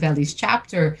Antonio Carvelli's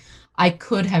chapter, I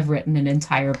could have written an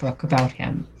entire book about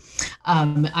him.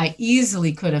 I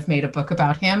easily could have made a book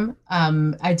about him.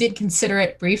 I did consider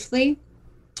it briefly,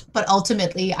 but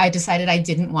ultimately I decided I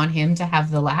didn't want him to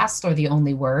have the last or the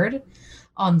only word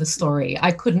on the story.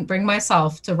 I couldn't bring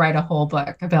myself to write a whole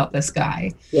book about this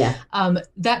guy. Yeah.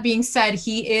 That being said,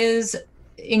 he is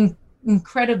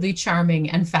incredibly charming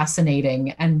and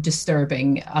fascinating and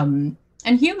disturbing and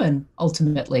human,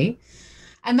 ultimately.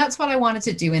 And that's what I wanted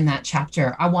to do in that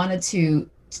chapter. I wanted to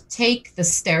take the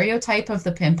stereotype of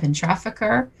the pimp and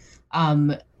trafficker,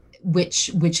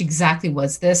 which exactly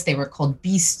was this. They were called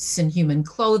beasts in human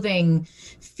clothing,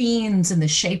 fiends in the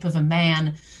shape of a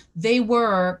man. They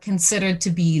were considered to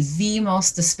be the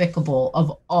most despicable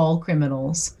of all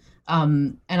criminals.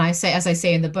 And as I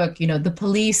say in the book, the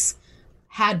police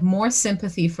had more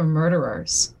sympathy for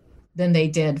murderers than they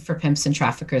did for pimps and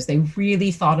traffickers. They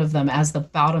really thought of them as the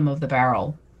bottom of the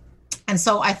barrel. And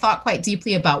so I thought quite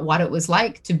deeply about what it was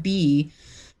like to be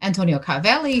Antonio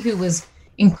Carvelli, who was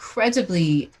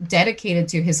incredibly dedicated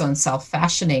to his own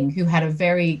self-fashioning, who had a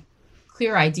very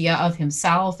clear idea of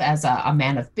himself as a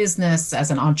man of business,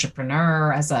 as an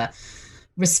entrepreneur, as a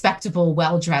respectable,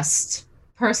 well-dressed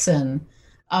person,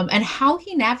 and how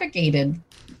he navigated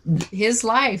his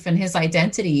life and his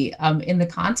identity in the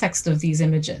context of these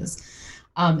images.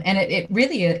 And it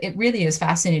really is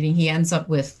fascinating. He ends up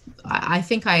with, I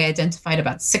think I identified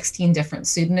about 16 different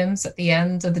pseudonyms at the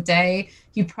end of the day.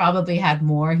 He probably had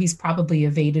more. He's probably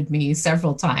evaded me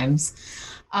several times.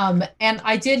 And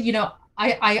I did,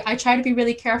 I try to be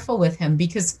really careful with him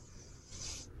because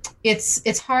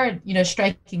it's hard,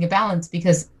 striking a balance,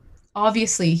 because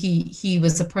obviously he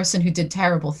was a person who did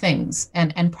terrible things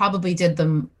and probably did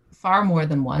them far more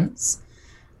than once.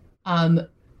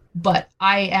 But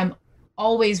I am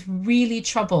always really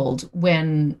troubled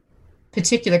when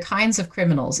particular kinds of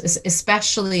criminals,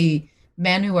 especially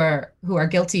men who are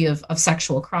guilty of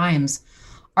sexual crimes,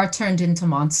 are turned into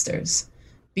monsters,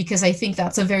 because I think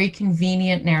that's a very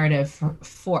convenient narrative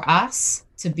for us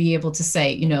to be able to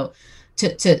say,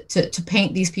 to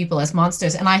paint these people as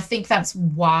monsters. And I think that's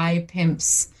why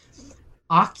pimps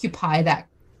occupy that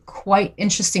quite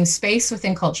interesting space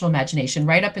within cultural imagination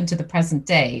right up into the present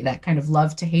day, that kind of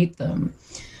love to hate them.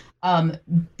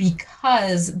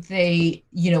 Because they,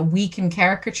 we can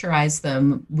caricaturize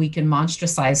them, we can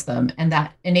monstrosize them, and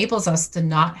that enables us to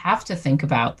not have to think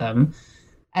about them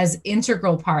as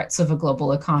integral parts of a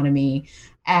global economy,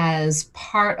 as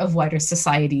part of wider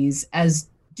societies, as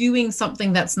doing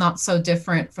something that's not so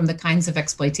different from the kinds of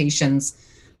exploitations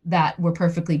that we're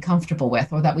perfectly comfortable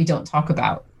with or that we don't talk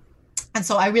about. And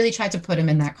so I really tried to put him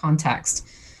in that context.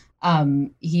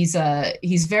 He's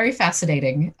very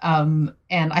fascinating. And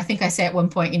I think I say at one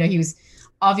point, he was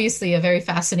obviously a very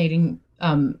fascinating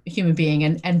human being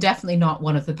and definitely not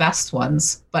one of the best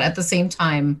ones, but at the same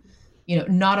time,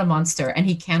 not a monster, and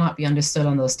he cannot be understood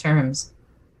on those terms.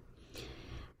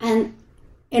 And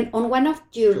And on one of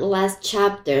your last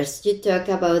chapters, you talk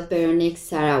about Veronique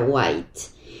Sarah White.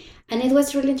 And it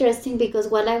was really interesting because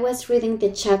while I was reading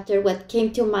the chapter, what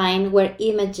came to mind were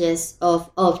images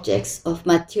of objects, of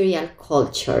material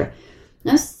culture.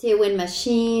 No sewing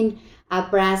machine, a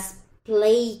brass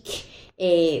plate,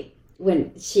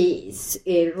 when she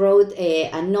wrote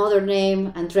another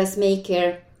name, a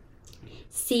dressmaker,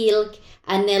 silk,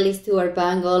 a Nellie Stewart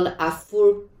bangle, a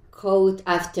fur coat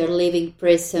after leaving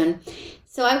prison.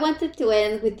 So I wanted to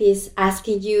end with this,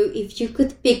 asking you if you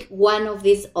could pick one of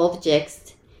these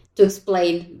objects to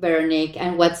explain Veronique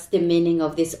and what's the meaning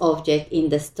of this object in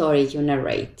the story you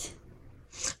narrate.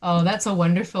 Oh, that's a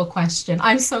wonderful question.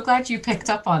 I'm so glad you picked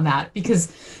up on that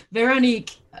because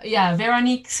Veronique,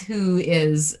 who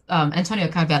is Antonio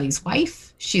Carvelli's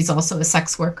wife, she's also a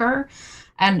sex worker.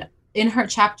 And in her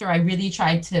chapter, I really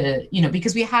tried to,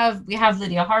 because we have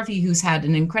Lydia Harvey, who's had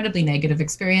an incredibly negative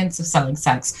experience of selling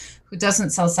sex, who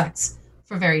doesn't sell sex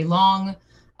for very long,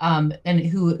 and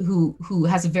who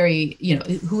has a very,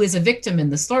 who is a victim in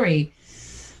the story.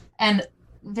 And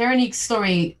Veronique's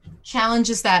story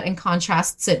challenges that and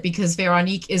contrasts it because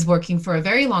Veronique is working for a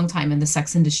very long time in the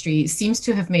sex industry, seems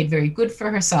to have made very good for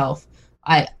herself.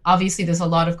 Obviously, there's a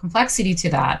lot of complexity to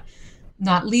that,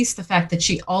 not least the fact that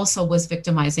she also was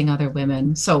victimizing other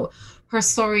women. So her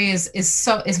story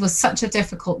was such a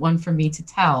difficult one for me to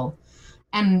tell.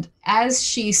 And as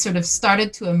she sort of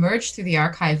started to emerge through the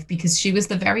archive, because she was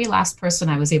the very last person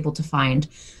I was able to find,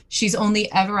 she's only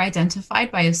ever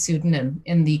identified by a pseudonym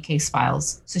in the case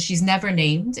files. So she's never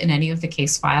named in any of the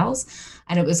case files.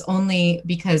 And it was only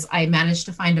because I managed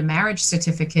to find a marriage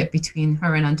certificate between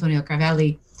her and Antonio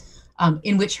Carvelli,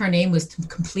 in which her name was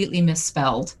completely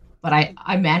misspelled. But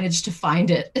I managed to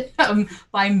find it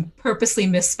by purposely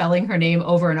misspelling her name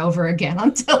over and over again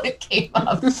until it came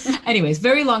up. Anyways,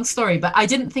 very long story, but I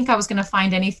didn't think I was going to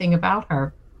find anything about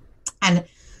her. And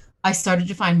I started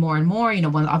to find more and more,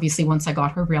 once I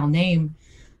got her real name.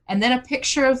 And then a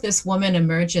picture of this woman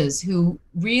emerges who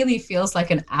really feels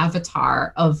like an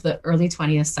avatar of the early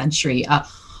 20th century,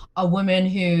 a woman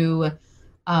who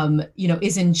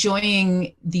is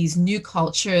enjoying these new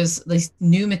cultures, these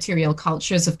new material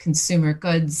cultures of consumer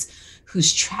goods,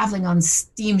 who's traveling on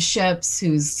steamships,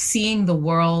 who's seeing the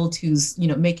world, who's,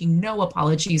 making no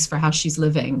apologies for how she's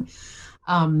living.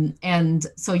 And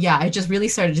so, I just really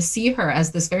started to see her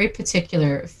as this very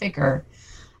particular figure.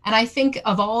 And I think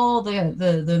of all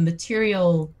the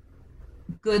material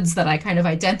goods that I kind of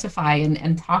identify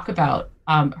and talk about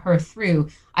her through,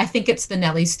 I think it's the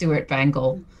Nellie Stewart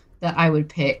bangle that I would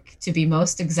pick to be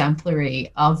most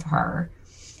exemplary of her.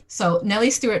 So Nellie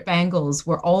Stewart bangles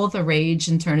were all the rage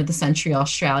in turn of the century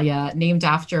Australia, named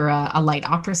after a light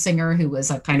opera singer who was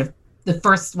a kind of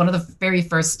one of the very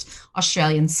first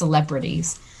Australian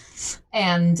celebrities.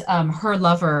 And her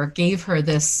lover gave her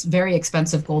this very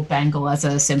expensive gold bangle as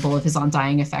a symbol of his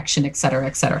undying affection, et cetera,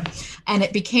 et cetera. And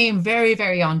it became very,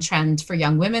 very on trend for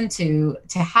young women to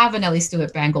have a Nellie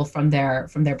Stewart bangle from their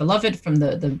beloved, from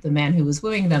the man who was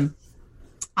wooing them,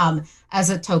 as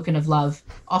a token of love,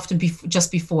 often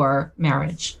just before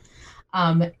marriage.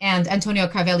 And Antonio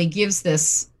Carvelli gives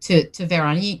this to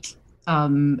Veronique,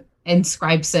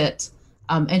 inscribes it,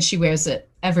 and she wears it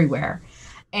everywhere.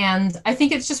 And I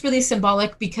think it's just really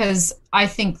symbolic because I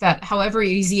think that however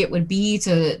easy it would be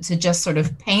to just sort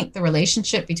of paint the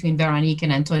relationship between Veronique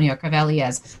and Antonio Carvelli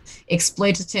as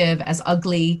exploitative, as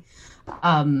ugly,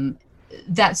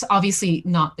 that's obviously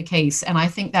not the case. And I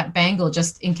think that bangle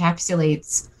just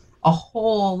encapsulates a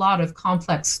whole lot of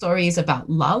complex stories about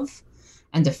love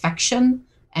and affection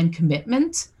and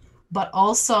commitment, but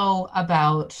also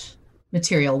about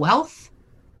material wealth,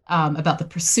 about the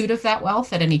pursuit of that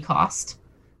wealth at any cost.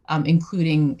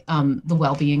 Including the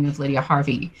well-being of Lydia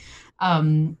Harvey.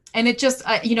 And it just,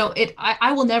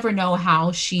 I will never know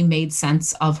how she made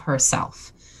sense of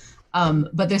herself.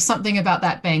 But there's something about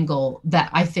that bangle that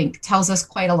I think tells us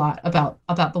quite a lot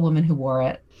about the woman who wore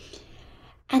it.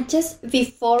 And just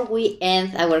before we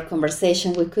end our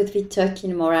conversation, we could be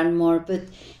talking more and more, but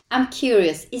I'm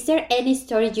curious, is there any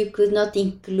story you could not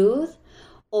include?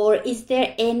 Or is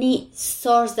there any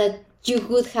source that you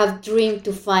would have dreamed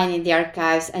to find in the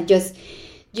archives and just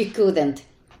you couldn't,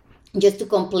 just to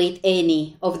complete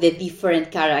any of the different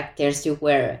characters you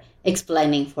were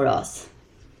explaining for us?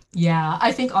 Yeah,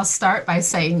 I think I'll start by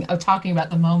talking about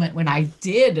the moment when I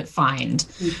did find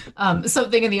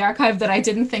something in the archive that I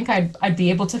didn't think I'd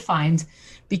be able to find,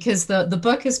 because the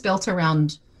book is built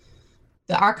around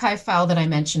the archive file that I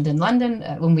mentioned in London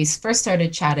when we first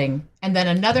started chatting, and then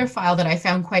another file that I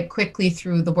found quite quickly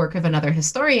through the work of another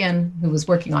historian who was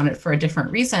working on it for a different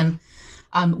reason,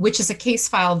 which is a case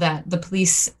file that the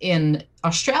police in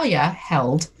Australia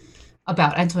held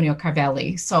about Antonio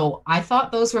Carvelli. So I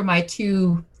thought those were my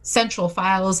two central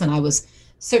files, and I was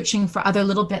searching for other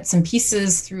little bits and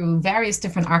pieces through various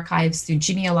different archives, through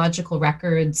genealogical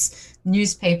records,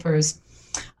 newspapers.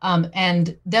 But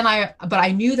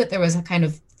I knew that there was a kind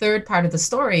of third part of the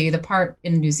story, the part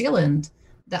in New Zealand,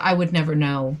 that I would never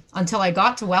know until I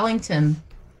got to Wellington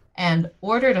and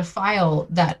ordered a file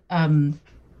that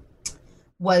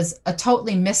was a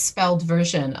totally misspelled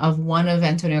version of one of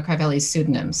Antonio Carvelli's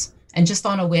pseudonyms. And just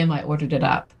on a whim, I ordered it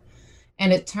up.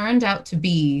 And it turned out to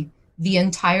be the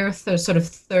entire sort of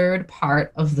third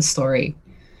part of the story.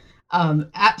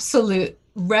 Absolute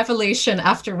revelation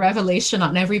after revelation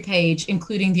on every page,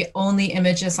 including the only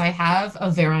images I have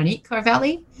of Veronique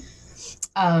Carvelli.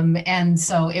 And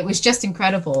so it was just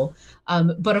incredible.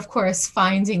 But of course,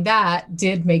 finding that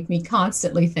did make me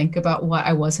constantly think about what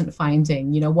I wasn't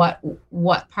finding,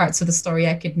 what parts of the story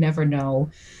I could never know.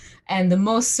 And the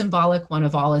most symbolic one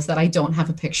of all is that I don't have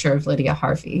a picture of Lydia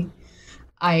Harvey.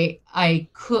 I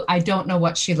don't know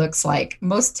what she looks like.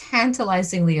 Most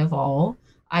tantalizingly of all,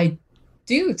 I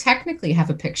do technically have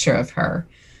a picture of her.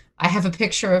 I have a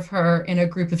picture of her in a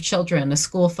group of children, a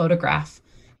school photograph,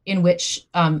 in which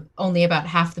only about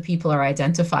half the people are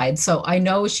identified. So I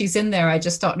know she's in there. I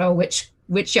just don't know which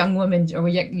young woman or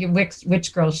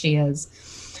which girl she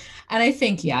is. And I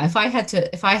think, if I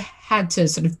had to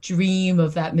sort of dream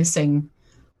of that missing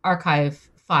archive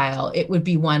file, it would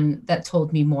be one that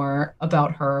told me more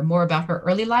about her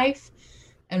early life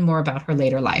and more about her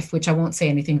later life, which I won't say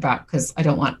anything about because I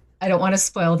don't want to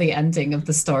spoil the ending of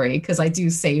the story, because I do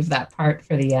save that part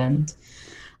for the end.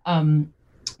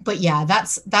 But yeah,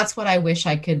 that's what I wish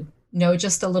I could know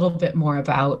just a little bit more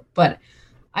about. But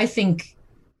I think,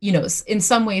 in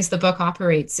some ways the book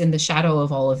operates in the shadow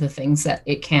of all of the things that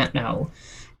it can't know.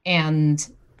 And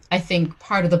I think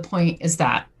part of the point is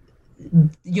that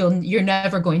you're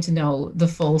never going to know the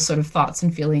full sort of thoughts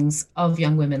and feelings of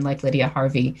young women like Lydia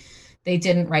Harvey. They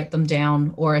didn't write them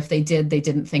down, or if they did, they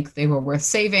didn't think they were worth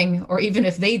saving, or even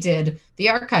if they did, the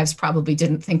archives probably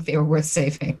didn't think they were worth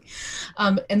saving.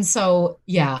 And so,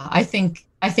 I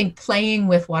think playing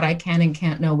with what I can and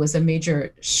can't know was a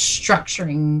major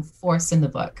structuring force in the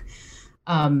book.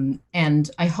 And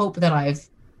I hope that I've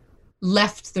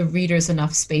left the readers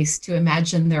enough space to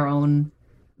imagine their own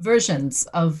versions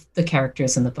of the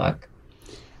characters in the book.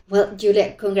 Well,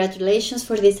 Julia, congratulations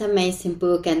for this amazing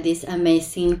book and this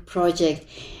amazing project.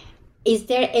 Is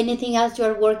there anything else you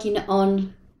are working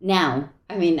on now?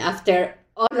 I mean, after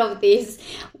all of this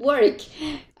work,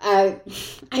 I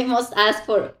must ask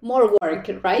for more work,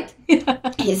 right?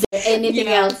 Is there anything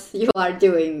else you are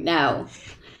doing now?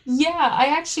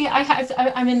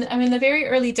 I'm in the very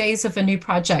early days of a new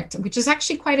project, which is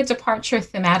actually quite a departure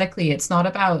thematically. It's not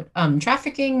about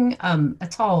trafficking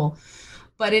at all,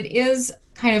 but it is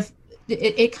kind of,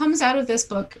 it comes out of this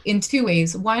book in two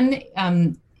ways. One,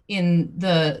 in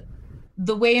the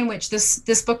way in which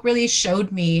this book really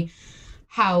showed me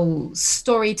how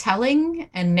storytelling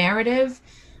and narrative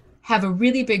have a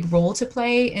really big role to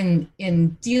play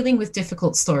in dealing with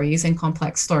difficult stories and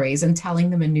complex stories and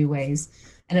telling them in new ways.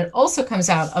 And it also comes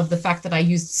out of the fact that I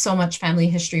used so much family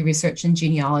history research and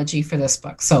genealogy for this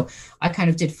book. So I kind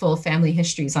of did full family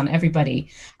histories on everybody.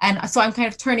 And so I'm kind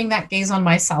of turning that gaze on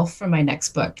myself for my next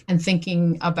book and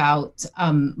thinking about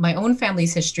my own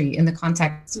family's history in the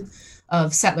context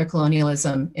of settler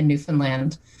colonialism in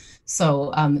Newfoundland.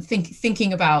 So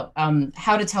thinking about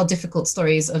how to tell difficult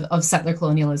stories of settler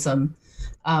colonialism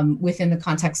within the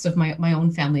context of my own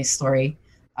family's story.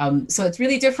 So it's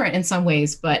really different in some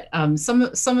ways, but some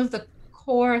of the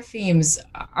core themes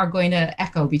are going to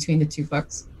echo between the two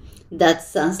books. That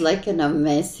sounds like an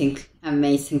amazing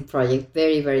project.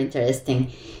 Very, very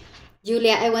interesting.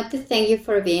 Julia, I want to thank you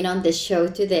for being on the show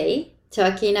today,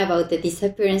 talking about the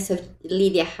disappearance of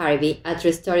Lydia Harvey, a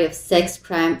true story of sex,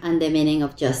 crime, and the meaning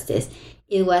of justice.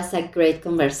 It was a great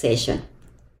conversation.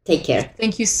 Take care.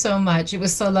 Thank you so much. It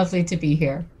was so lovely to be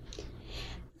here.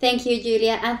 Thank you,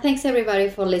 Julia, and thanks everybody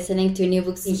for listening to New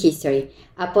Books in History,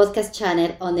 a podcast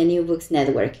channel on the New Books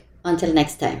Network. Until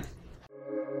next time.